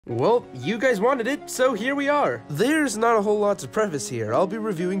Well, you guys wanted it, so here we are. There's not a whole lot to preface here. I'll be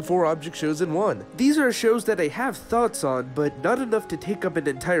reviewing 4 object shows in one. These are shows that I have thoughts on, but not enough to take up an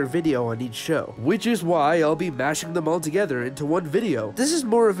entire video on each show, which is why I'll be mashing them all together into one video. This is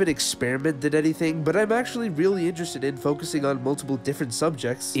more of an experiment than anything, but I'm actually really interested in focusing on multiple different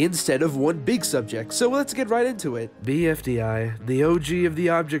subjects instead of one big subject, so let's get right into it. BFDI, the OG of the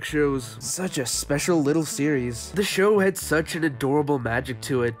object shows. Such a special little series. The show had such an adorable magic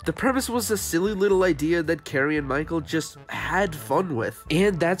to it. The premise was a silly little idea that Carrie and Michael just had fun with.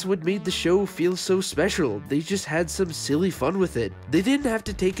 And that's what made the show feel so special. They just had some silly fun with it. They didn't have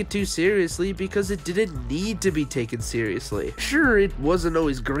to take it too seriously because it didn't need to be taken seriously. Sure, it wasn't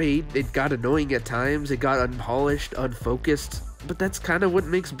always great. It got annoying at times. It got unpolished, unfocused. But that's kind of what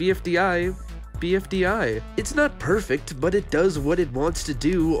makes BFDI. It's not perfect, but it does what it wants to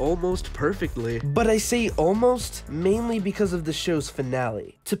do almost perfectly. But I say almost mainly because of the show's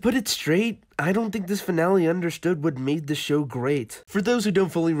finale. To put it straight, I don't think this finale understood what made the show great. For those who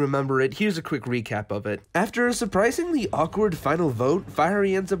don't fully remember it, here's a quick recap of it. After a surprisingly awkward final vote,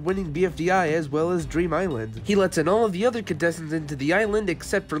 Fiery ends up winning BFDI as well as Dream Island. He lets in all of the other contestants into the island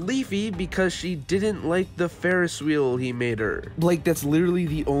except for Leafy because she didn't like the Ferris wheel he made her. Like, that's literally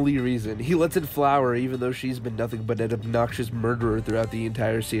the only reason. He lets in Flower even though she's been nothing but an obnoxious murderer throughout the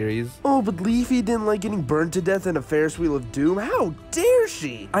entire series. Oh, but Leafy didn't like getting burned to death in a Ferris wheel of doom? How dare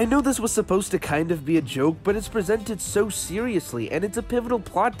she? I know this was supposed to kind of be a joke, but it's presented so seriously, and it's a pivotal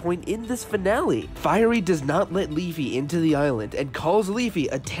plot point in this finale. Fiery does not let Leafy into the island and calls Leafy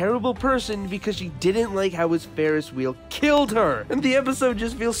a terrible person because she didn't like how his Ferris wheel killed her, and the episode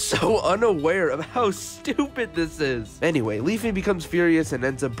just feels so unaware of how stupid this is. Anyway, Leafy becomes furious and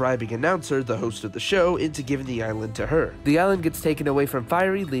ends up bribing Announcer, the host of the show, into giving the island to her. The island gets taken away from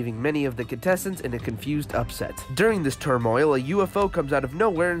Fiery, leaving many of the contestants in a confused upset. During this turmoil, a UFO comes out of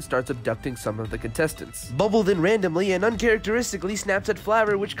nowhere and starts abducting some of the contestants. Bubble then randomly and uncharacteristically snaps at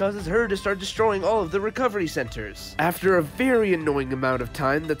Flower, which causes her to start destroying all of the recovery centers. After a very annoying amount of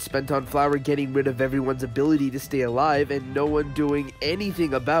time that's spent on Flower getting rid of everyone's ability to stay alive and no one doing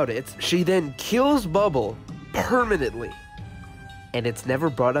anything about it, she then kills Bubble permanently. And it's never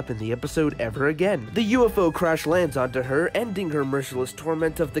brought up in the episode ever again. The UFO crash lands onto her, ending her merciless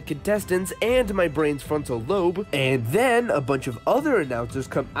torment of the contestants and my brain's frontal lobe, and then a bunch of other announcers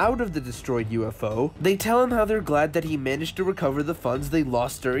come out of the destroyed UFO. They tell him how they're glad that he managed to recover the funds they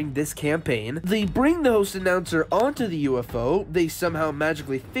lost during this campaign. They bring the host announcer onto the UFO, they somehow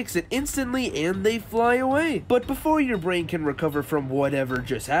magically fix it instantly, and they fly away. But before your brain can recover from whatever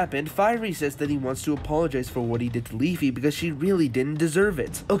just happened, Fiery says that he wants to apologize for what he did to Leafy because she really didn't deserve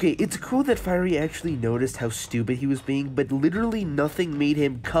it. Okay, it's cool that Fiery actually noticed how stupid he was being, but literally nothing made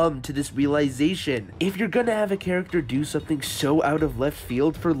him come to this realization. If you're gonna have a character do something so out of left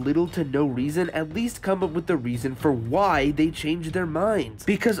field for little to no reason, at least come up with the reason for why they changed their minds.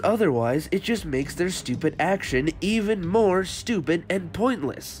 Because otherwise, it just makes their stupid action even more stupid and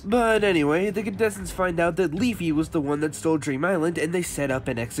pointless. But anyway, the contestants find out that Leafy was the one that stole Dream Island, and they set up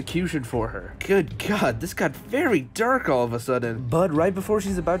an execution for her. Good God, this got very dark all of a sudden. But right before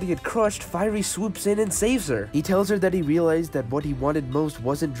she's about to get crushed, Fiery swoops in and saves her. He tells her that he realized that what he wanted most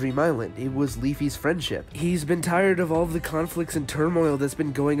wasn't Dream Island, it was Leafy's friendship. He's been tired of all of the conflicts and turmoil that's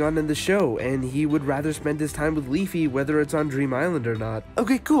been going on in the show, and he would rather spend his time with Leafy whether it's on Dream Island or not.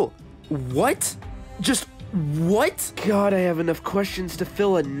 Okay, cool. What? Just what? God, I have enough questions to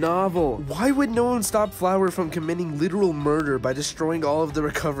fill a novel. Why would no one stop Flower from committing literal murder by destroying all of the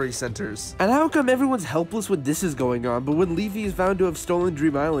recovery centers? And how come everyone's helpless when this is going on, but when Leafy is found to have stolen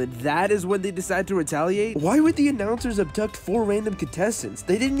Dream Island, that is when they decide to retaliate? Why would the announcers abduct 4 random contestants?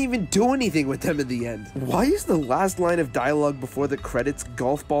 They didn't even do anything with them in the end. Why is the last line of dialogue before the credits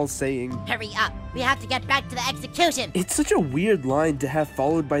golf ball saying, "Hurry up, we have to get back to the execution"? It's such a weird line to have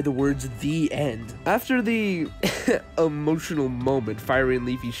followed by the words "the end." After the emotional moment Fiery and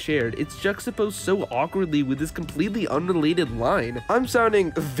Leafy shared, it's juxtaposed so awkwardly with this completely unrelated line. I'm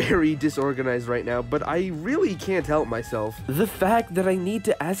sounding very disorganized right now, but I really can't help myself. The fact that I need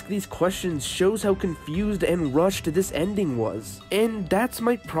to ask these questions shows how confused and rushed this ending was. And that's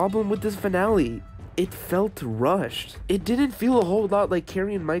my problem with this finale. It felt rushed. It didn't feel a whole lot like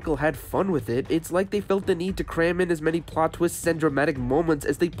Carrie and Michael had fun with it. It's like they felt the need to cram in as many plot twists and dramatic moments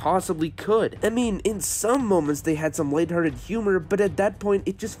as they possibly could. I mean, in some moments they had some lighthearted humor, but at that point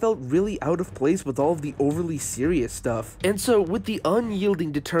it just felt really out of place with all of the overly serious stuff. And so, with the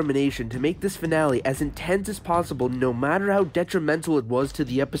unyielding determination to make this finale as intense as possible no matter how detrimental it was to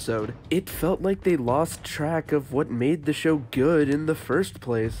the episode, it felt like they lost track of what made the show good in the first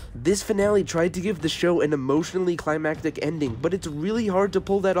place. This finale tried to give give the show an emotionally climactic ending, but it's really hard to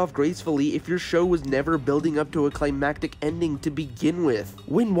pull that off gracefully if your show was never building up to a climactic ending to begin with.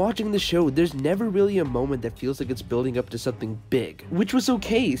 When watching the show, there's never really a moment that feels like it's building up to something big, which was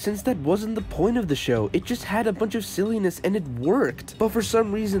okay since that wasn't the point of the show. It just had a bunch of silliness and it worked. But for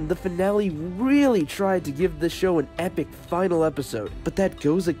some reason, the finale really tried to give the show an epic final episode, but that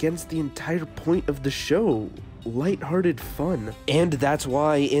goes against the entire point of the show. Lighthearted fun. And that's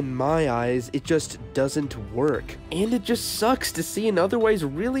why, in my eyes, it just doesn't work. And it just sucks to see an otherwise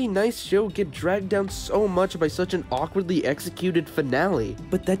really nice show get dragged down so much by such an awkwardly executed finale.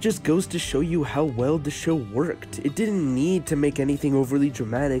 But that just goes to show you how well the show worked. It didn't need to make anything overly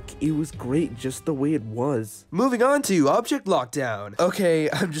dramatic. It was great just the way it was. Moving on to Object Lockdown. Okay,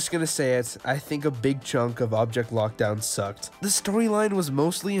 I'm just gonna say it. I think a big chunk of Object Lockdown sucked. The storyline was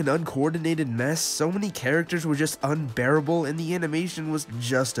mostly an uncoordinated mess. So many characters were just unbearable, and the animation was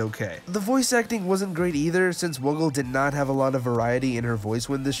just okay. The voice acting wasn't great either, since Wuggolo did not have a lot of variety in her voice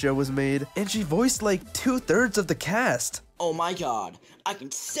when the show was made, and she voiced like 2/3 of the cast. Oh my god, I can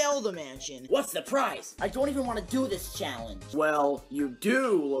sell the mansion! What's the price? I don't even want to do this challenge. Well, you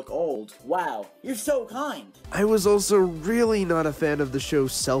do look old. Wow, you're so kind. I was also really not a fan of the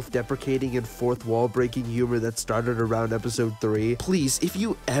show's self-deprecating and fourth wall breaking humor that started around episode 3. Please, if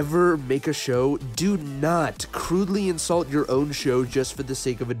you ever make a show, do not crudely insult your own show just for the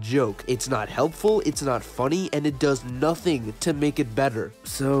sake of a joke. It's not helpful, it's not funny, and it does nothing to make it better.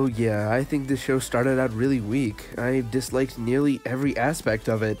 So yeah, I think the show started out really weak. I disliked nearly every aspect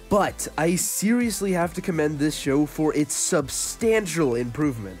of it, but I seriously have to commend this show for its substantial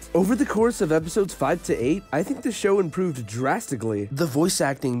improvement. Over the course of episodes 5 to 8, I think the show improved drastically. The voice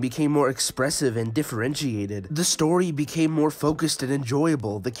acting became more expressive and differentiated. The story became more focused and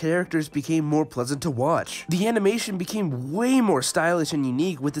enjoyable. The characters became more pleasant to watch. The animation became way more stylish and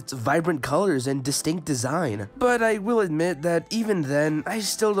unique with its vibrant colors and distinct design. But I will admit that even then, I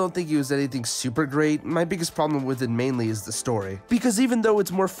still don't think it was anything super great. My biggest problem with it mainly is the story. Because even though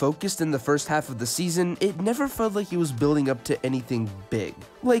it's more focused in the first half of the season, it never felt like it was building up to anything big.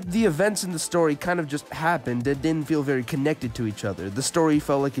 Like, the events in the story kind of just happened and didn't feel very connected to each other. The story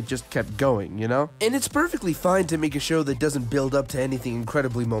felt like it just kept going, you know? And it's perfectly fine to make a show that doesn't build up to anything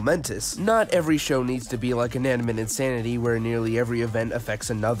incredibly momentous. Not every show needs to be like Inanimate Insanity, where nearly every event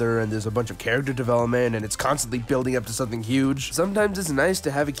affects another and there's a bunch of character development and it's constantly building up to something huge. Sometimes it's nice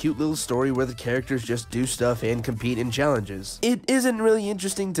to have a cute little story where the characters just do stuff and compete in challenges. It isn't really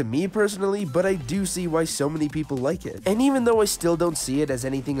interesting to me personally, but I do see why so many people like it. And even though I still don't see it as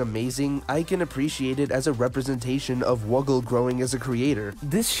anything amazing, I can appreciate it as a representation of Wuggolo growing as a creator.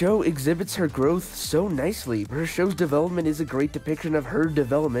 This show exhibits her growth so nicely. Her show's development is a great depiction of her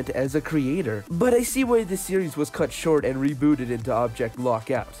development as a creator. But I see why this series was cut short and rebooted into Object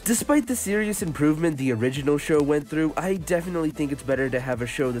Lockout. Despite the serious improvement the original show went through, I definitely think it's better to have a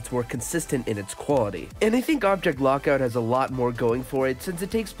show that's more consistent in its quality. And I think Object Lockout has a lot more going for it since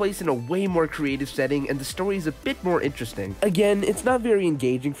it takes place in a way more creative setting and the story is a bit more interesting. Again, it's not very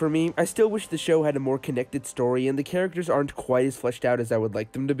engaging for me. I still wish the show had a more connected story and the characters aren't quite as fleshed out as I would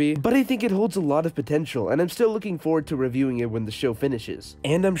like them to be, but I think it holds a lot of potential and I'm still looking forward to reviewing it when the show finishes.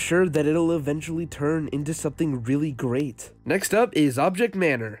 And I'm sure that it'll eventually turn into something really great. Next up is Object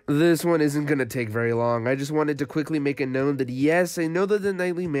Manor. This one isn't gonna take very long. I just wanted to quickly make it known that yes, I know that the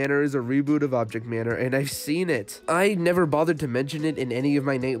Nightly Manor is a reboot of Object Manor and I've seen it. I never bothered to mention it in any of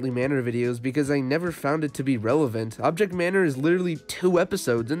my Nightly Manor videos because I never found it to be relevant. Object Manor is literally 2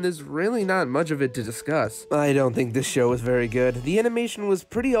 episodes and there's really not much of it to discuss. I don't think this show was very good. The animation was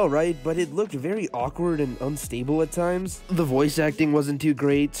pretty alright, but it looked very awkward and unstable at times. The voice acting wasn't too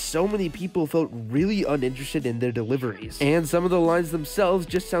great. So many people felt really uninterested in their deliveries. And some of the lines themselves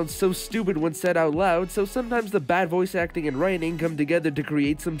just sound so stupid when said out loud, so sometimes the bad voice acting and writing come together to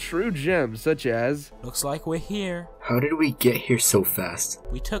create some true gems, such as... Looks like we're here. How did we get here so fast?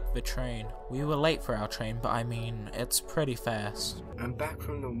 We took the train. We were late for our train, but I mean, it's pretty fast. I'm back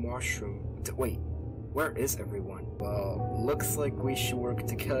from the washroom. Wait, where is everyone? Well, looks like we should work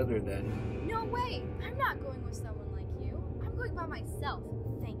together then. No way! I'm not going with someone like you. I'm going by myself.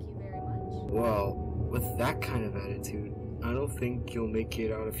 Thank you very much. Well, with that kind of attitude, I don't think you'll make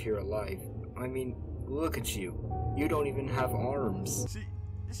it out of here alive. I mean, look at you. You don't even have arms.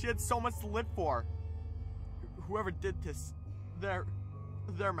 She had so much to live for. Whoever did this, they're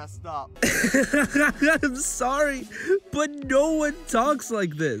They're messed up. I'm sorry, but no one talks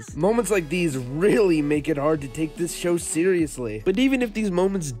like this. Moments like these really make it hard to take this show seriously. But even if these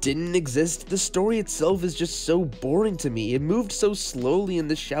moments didn't exist, the story itself is just so boring to me. It moved so slowly and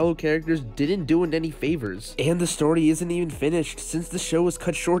the shallow characters didn't do it any favors. And the story isn't even finished since the show was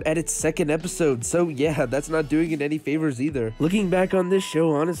cut short at its second episode, so yeah, that's not doing it any favors either. Looking back on this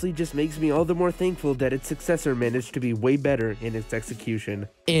show honestly just makes me all the more thankful that its successor managed to be way better in its execution.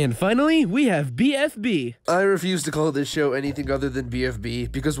 And finally, we have BFB. I refuse to call this show anything other than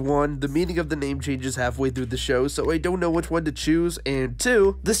BFB because 1, the meaning of the name changes halfway through the show, so I don't know which one to choose, and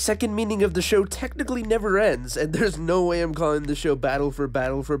 2, the second meaning of the show technically never ends, and there's no way I'm calling the show Battle for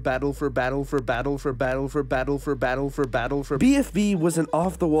Battle for Battle for Battle for Battle for Battle for Battle for Battle for Battle for BFB was an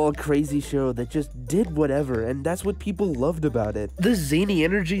off-the-wall crazy show that just did whatever, and that's what people loved about it. The zany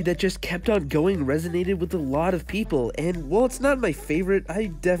energy that just kept on going resonated with a lot of people, and while it's not my favorite, I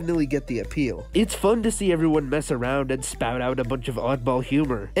definitely get the appeal. It's fun to see everyone mess around and spout out a bunch of oddball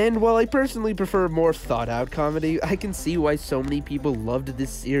humor, and while I personally prefer more thought-out comedy, I can see why so many people loved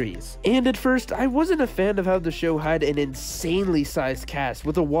this series. And at first, I wasn't a fan of how the show had an insanely sized cast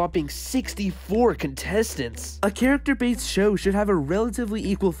with a whopping 64 contestants. A character-based show should have a relatively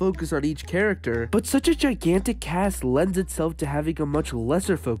equal focus on each character, but such a gigantic cast lends itself to having a much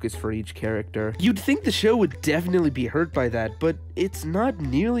lesser focus for each character. You'd think the show would definitely be hurt by that, but it's not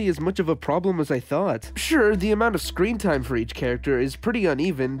nearly as much of a problem as I thought. Sure, the amount of screen time for each character is pretty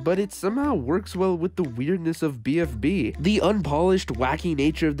uneven, but it somehow works well with the weirdness of BFB. The unpolished, wacky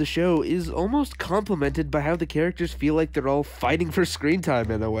nature of the show is almost complemented by how the characters feel like they're all fighting for screen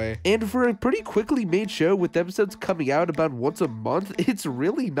time in a way. And for a pretty quickly made show with episodes coming out about once a month, it's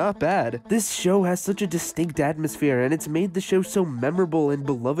really not bad. This show has such a distinct atmosphere, and it's made the show so memorable and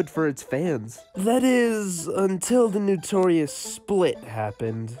beloved for its fans. That is, until the notorious split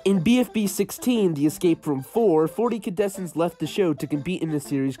happened. In BFB 16, The Escape from 4, 40 contestants left the show to compete in a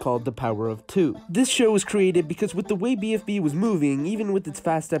series called The Power of 2. This show was created because with the way BFB was moving, even with its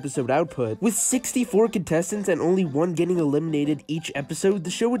fast episode output, with 64 contestants and only one getting eliminated each episode,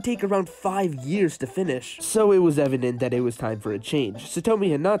 the show would take around 5 years to finish. So it was evident that it was time for a change. Satomi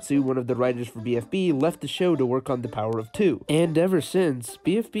Hanatsu, one of the writers for BFB, left the show to work on The Power of 2. And ever since,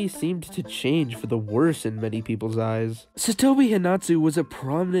 BFB seemed to change for the worse in many people's eyes. Satomi Hanatsu was a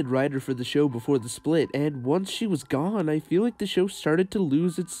prominent writer for the show before the split, and once she was gone, I feel like the show started to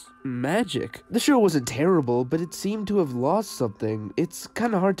lose its magic. The show wasn't terrible, but it seemed to have lost something. It's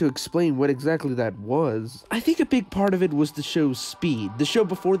kinda hard to explain what exactly that was. I think a big part of it was the show's speed. The show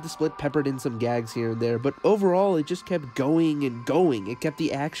before the split peppered in some gags here and there, but overall it just kept going and going. It kept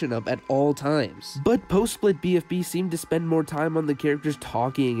the action up at all times. But post-split BFB seemed to spend more time on the characters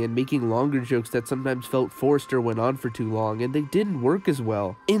talking and making longer jokes that sometimes felt forced or went on for too long, and they didn't work as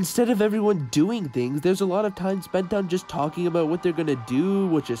well. Instead of everyone doing things, there's a lot of time spent on just talking about what they're gonna do,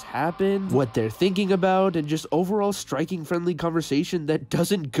 what just happened, what they're thinking about, and just overall striking friendly conversation that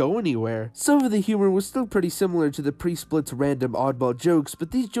doesn't go anywhere. Some of the humor was still pretty similar to the pre-split's random oddball jokes,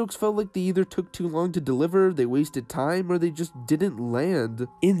 but these jokes felt like they either took too long to deliver, they wasted time, or they just didn't land.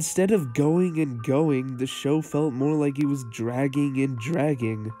 Instead of going and going, the show felt more like it was dragging and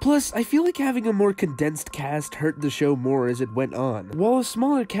dragging. Plus, I feel like having a more condensed cast hurt the show more as it went on. While a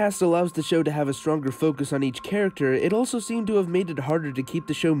smaller cast allows the show to have a stronger focus on each character, it also seemed to have made it harder to keep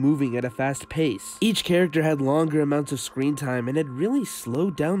the show moving at a fast pace. Each character had longer amounts of screen time and it really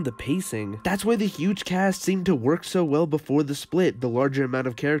slowed down the pacing. That's why the huge cast seemed to work so well before the split. The larger amount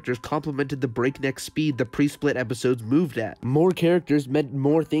of characters complemented the breakneck speed the pre-split episodes moved at. More characters meant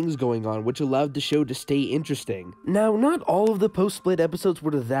more things going on, which allowed the show to stay interesting. Now, not all of the post-split episodes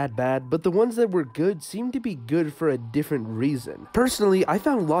were that bad, but the ones that were good seemed to be good for a different reason. Personally, I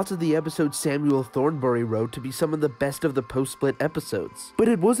found lots of the episodes Samuel Thornbury wrote to be some of the best of the post-split episodes. But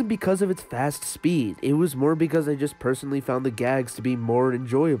it wasn't because of its fast speed, it was more because I just personally found the gags to be more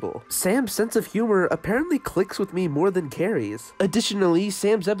enjoyable. Sam's sense of humor apparently clicks with me more than Carrie's. Additionally,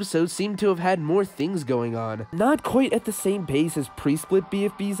 Sam's episodes seem to have had more things going on. Not quite at the same pace as pre-split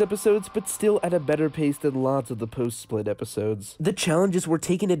BFB's episodes, but still at a better pace than lots of the post-split episodes. The challenges were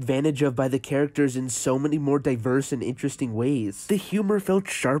taken advantage of by the characters in so many more diverse and interesting ways. The humor felt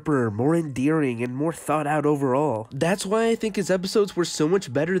sharper, more endearing, and more thought out overall. That's why I think his episodes were so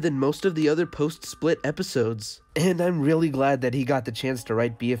much better than most of the other post-split episodes. And I'm really glad that he got the chance to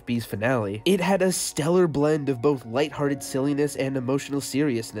write BFB's finale. It had a stellar blend of both lighthearted silliness and emotional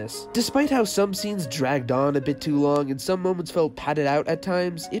seriousness. Despite how some scenes dragged on a bit too long and some moments felt padded out at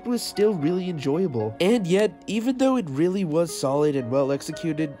times, it was still really enjoyable. And yet, even though it really was solid and well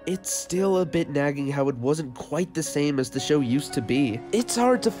executed, it's still a bit nagging how it wasn't quite the same as the show used to be. It's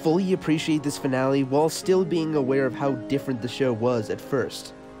hard to fully appreciate this finale while still being aware of how different the show was at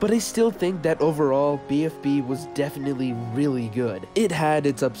first. But I still think that overall, BFB was definitely really good. It had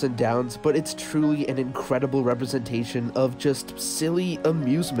its ups and downs, but it's truly an incredible representation of just silly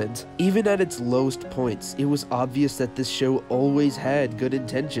amusement. Even at its lowest points, it was obvious that this show always had good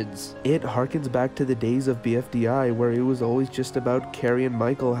intentions. It harkens back to the days of BFDI where it was always just about Carrie and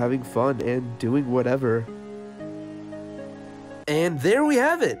Michael having fun and doing whatever. And there we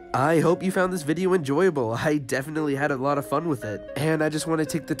have it! I hope you found this video enjoyable. I definitely had a lot of fun with it. And I just want to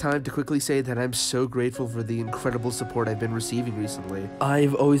take the time to quickly say that I'm so grateful for the incredible support I've been receiving recently.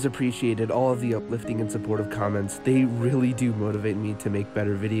 I've always appreciated all of the uplifting and supportive comments. They really do motivate me to make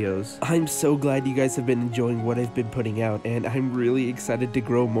better videos. I'm so glad you guys have been enjoying what I've been putting out, and I'm really excited to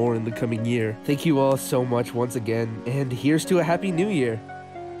grow more in the coming year. Thank you all so much once again, and here's to a happy new year!